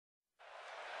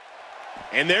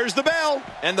And there's the bell.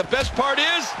 And the best part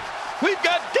is, we've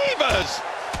got Divas.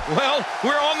 Well,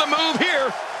 we're on the move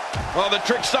here. Well, the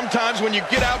trick sometimes when you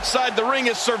get outside the ring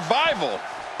is survival.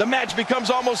 The match becomes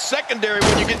almost secondary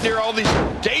when you get near all these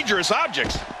dangerous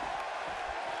objects.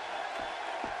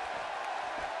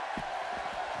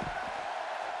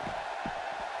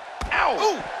 Ow!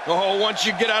 Ooh. Oh, once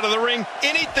you get out of the ring,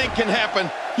 anything can happen.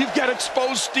 You've got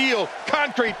exposed steel,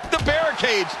 concrete, the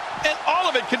barricades, and all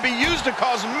of it can be used to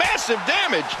cause massive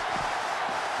damage.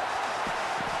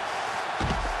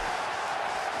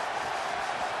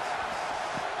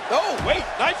 Oh, wait,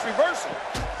 nice reversal.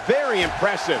 Very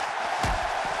impressive.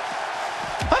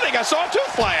 I think I saw a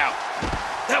tooth fly out.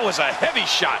 That was a heavy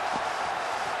shot.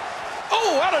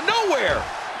 Oh, out of nowhere.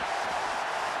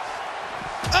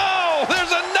 Oh,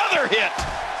 there's another hit.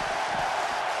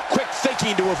 Quick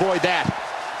thinking to avoid that.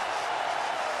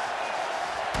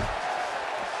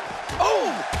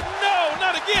 Oh, no,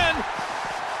 not again.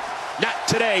 Not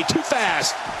today, too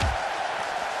fast.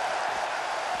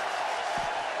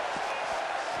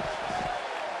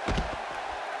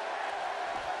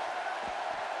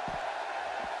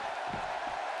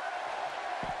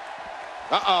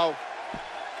 Uh-oh.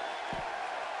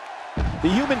 The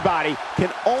human body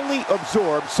can only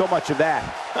absorb so much of that.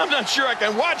 I'm not sure I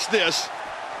can watch this.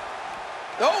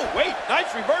 Oh, wait,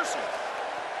 nice reversal.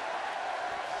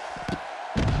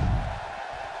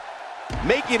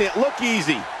 Making it look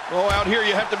easy. Oh, out here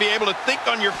you have to be able to think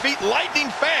on your feet lightning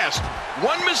fast.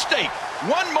 One mistake,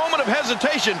 one moment of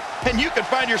hesitation, and you can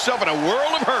find yourself in a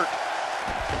world of hurt.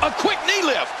 A quick knee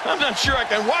lift. I'm not sure I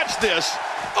can watch this.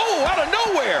 Oh, out of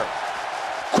nowhere.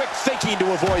 Quick thinking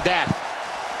to avoid that.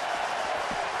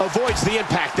 Avoids the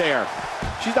impact there.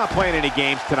 She's not playing any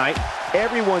games tonight.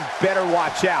 Everyone better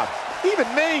watch out.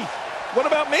 Even me. What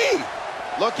about me?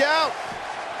 Look out.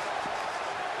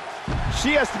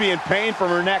 She has to be in pain from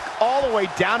her neck all the way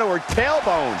down to her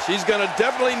tailbone. She's going to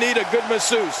definitely need a good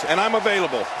masseuse, and I'm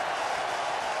available.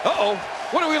 Uh-oh.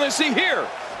 What are we going to see here?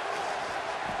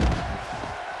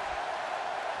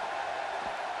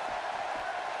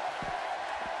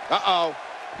 Uh-oh.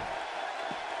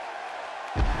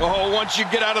 Oh, once you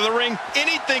get out of the ring,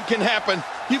 anything can happen.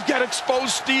 You've got exposed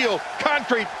steel,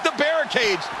 concrete, the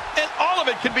barricades, and all of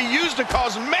it can be used to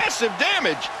cause massive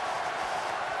damage.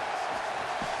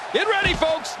 Get ready,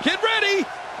 folks. Get ready.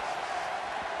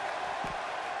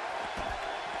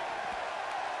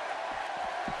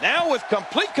 Now with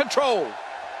complete control.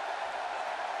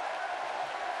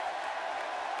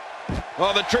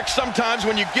 Well, the trick sometimes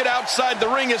when you get outside the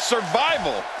ring is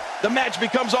survival. The match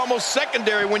becomes almost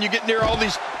secondary when you get near all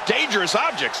these dangerous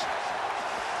objects.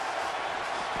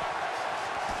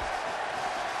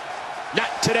 Not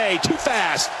today, too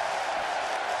fast.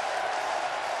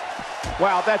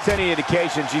 Well, if that's any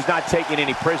indication, she's not taking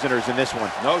any prisoners in this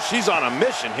one. No, she's on a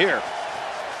mission here.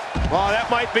 Well, that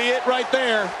might be it right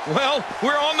there. Well,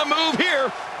 we're on the move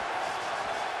here.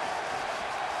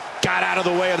 Got out of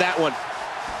the way of that one.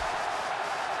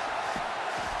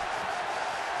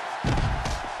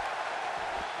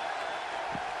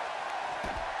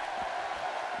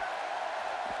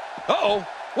 Uh-oh.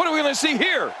 What are we going to see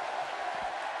here?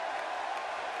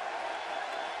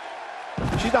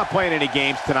 She's not playing any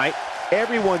games tonight.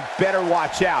 Everyone better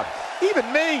watch out. Even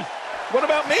me. What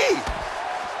about me?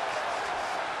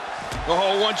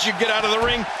 Oh, once you get out of the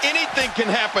ring, anything can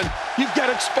happen. You've got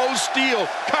exposed steel,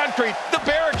 concrete, the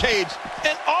barricades,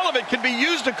 and all of it can be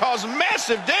used to cause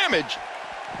massive damage.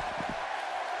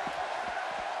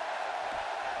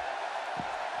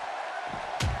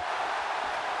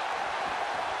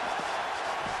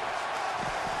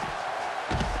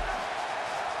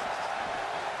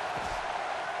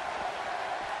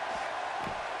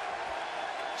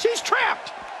 She's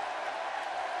trapped.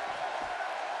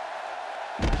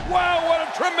 Wow, what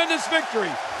a tremendous victory.